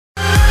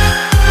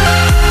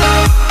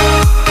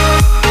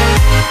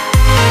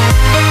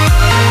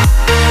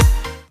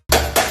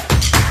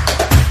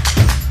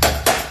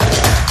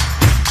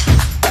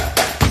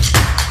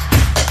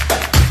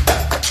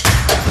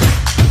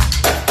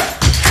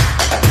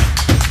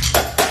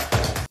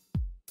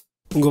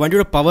உங்கள்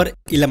வண்டியோட பவர்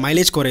இல்லை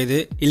மைலேஜ் குறையுது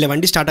இல்லை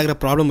வண்டி ஸ்டார்ட் ஆகிற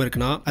ப்ராப்ளம்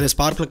இருக்குன்னா அது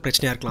ஸ்பார்க் ப்ளக்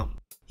பிரச்சனையாக இருக்கலாம்.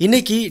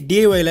 இன்றைக்கி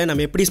DIYயில்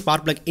நம்ம எப்படி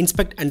spark plug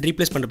inspect and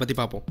replace பண்ணுற பற்றி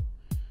பார்ப்போம்.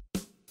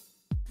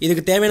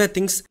 இதுக்கு தேவையான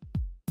things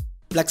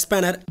plug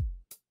spanner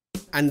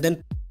and then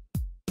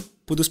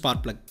புது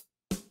spark plug.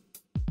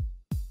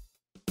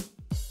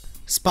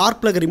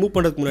 Spark plug remove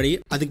பண்ணுறதுக்கு முன்னாடி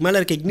அதுக்கு மேலே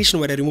இருக்க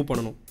இக்னிஷன் ஒயரை ரிமூவ்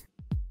பண்ணணும்.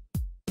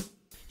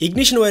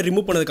 இக்னிஷன் ஒயர்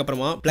ரிமூவ்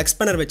பண்ணதுக்கப்புறமா ப்ளக்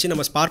ஸ்பேனர் வச்சு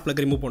நம்ம ஸ்பார்க்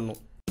ப்ளக் ரிமூவ்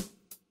பண்ணணும்.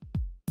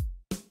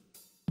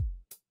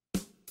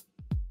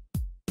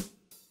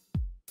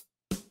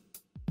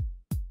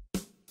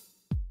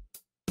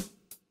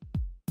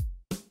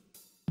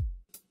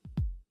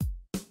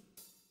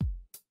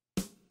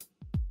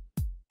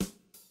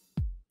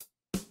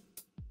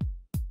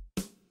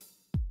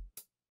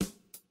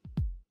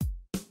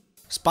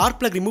 ஸ்பார்க்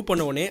ப்ளக் ரிமூவ்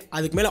பண்ண உடனே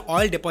அதுக்கு மேலே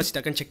ஆயில் டெபாசிட்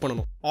ஆகான்னு செக்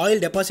பண்ணணும்.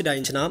 ஆயில் டெபாசிட்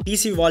ஆயிடுச்சுன்னா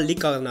பிசி வால்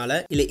லீக் ஆகிறதுனால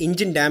இல்லை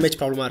இன்ஜின் டேமேஜ்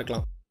ப்ராப்ளமாக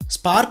இருக்கலாம்.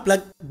 ஸ்பார்க்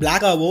ப்ளக்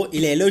பிளாக்காவோ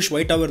இல்லை எல்லோஷ்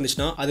ஒயிட்டாவோ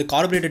இருந்துச்சுன்னா அது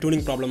கார்பரேட்டர்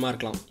டியூனிங் ப்ராப்ளமாக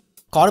இருக்கலாம்.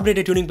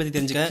 கார்பரேட்டர் டியூனிங் பற்றி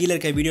தெரிஞ்சுக்க கீழே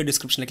இருக்க வீடியோ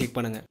டிஸ்கிரிப்ஷனில் கிளிக்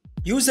பண்ணுங்கள்.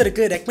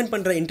 யூசருக்கு ரெக்கமெண்ட்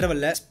பண்ணுற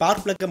இன்டர்வலில்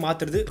ஸ்பார்க் ப்ளக்கை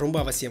மாற்றுறது ரொம்ப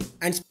அவசியம்.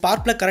 அண்ட்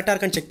ஸ்பார்க் ப்ளக் கரெக்டாக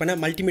இருக்கான்னு செக் பண்ண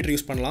மல்டிமீட்டர்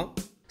யூஸ் பண்ணலாம்.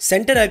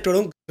 சென்டர்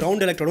எலக்ட்ரோடும்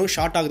கிரவுண்ட் எலக்ட்ரோடும்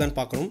ஷார்ட் ஆகுதான்னு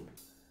பார்க்கணும்.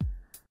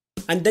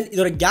 அண்ட் தென்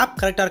இதோட கேப்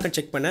கரெக்டாக இருக்கான்னு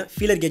செக் பண்ண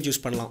ஃபீலர் கேஜ்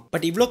யூஸ் பண்ணலாம்.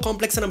 பட் இவ்வளோ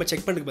காம்ப்ளெக்ஸாக நம்ம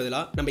செக் பண்ணுறதுக்கு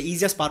பதிலாக நம்ம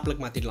ஈஸியாக ஸ்பார்க்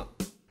ப்ளக் மாற்றிடலாம்.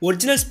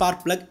 ஒரிஜினல்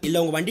ஸ்பார்க் ப்ளக்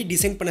இல்லை உங்கள் வண்டி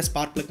டிசைன் பண்ண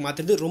ஸ்பார்க் ப்ளக்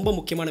மாற்றுறது ரொம்ப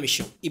முக்கியமான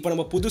விஷயம். இப்போ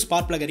நம்ம புது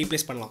ஸ்பார்க் ப்ளக்கை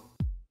ரீப்ளேஸ் பண்ணலாம்.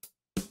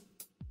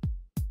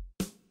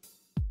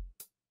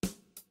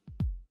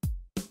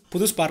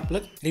 புது ஸ்பார்க்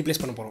ப்ளக்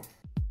ரீப்ளேஸ் பண்ண போகிறோம்.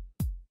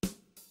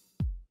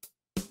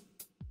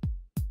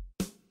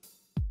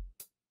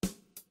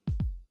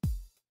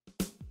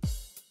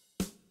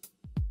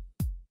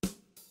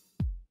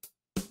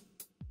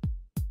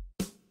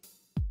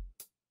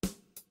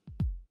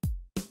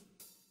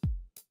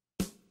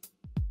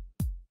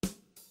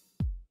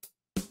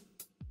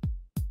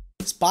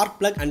 Spark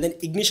plug and then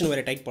ignition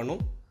ஒயரை டைட்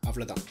பண்ணோம்.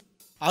 அவ்வளோதான்.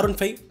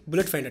 R15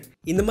 புல்லட் 500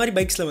 இந்த மாதிரி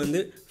பைக்ஸில் வந்து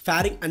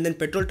fairing and then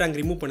petrol tank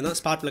remove பண்ணி தான்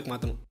ஸ்பார்க் ப்ளக்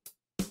மாற்றணும்.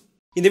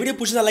 இந்த வீடியோ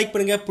பிடிச்சதா லைக்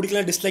பண்ணுங்கள்,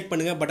 பிடிக்கலாம் டிஸ்லைக்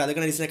பண்ணுங்கள். பட்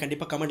அதுக்கான ரீசனை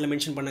கண்டிப்பாக கமெண்ட்டில்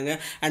மென்ஷன் பண்ணுங்கள்.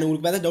 அண்ட்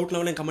உங்களுக்கு வேறு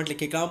டவுட்னாலும்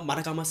கமெண்ட்டில் கேட்கலாம்.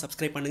 மறக்காமல்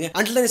சப்ஸ்கிரைப் பண்ணுங்கள்.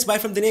 Until then, it's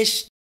bye from Dinesh.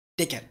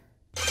 Take care.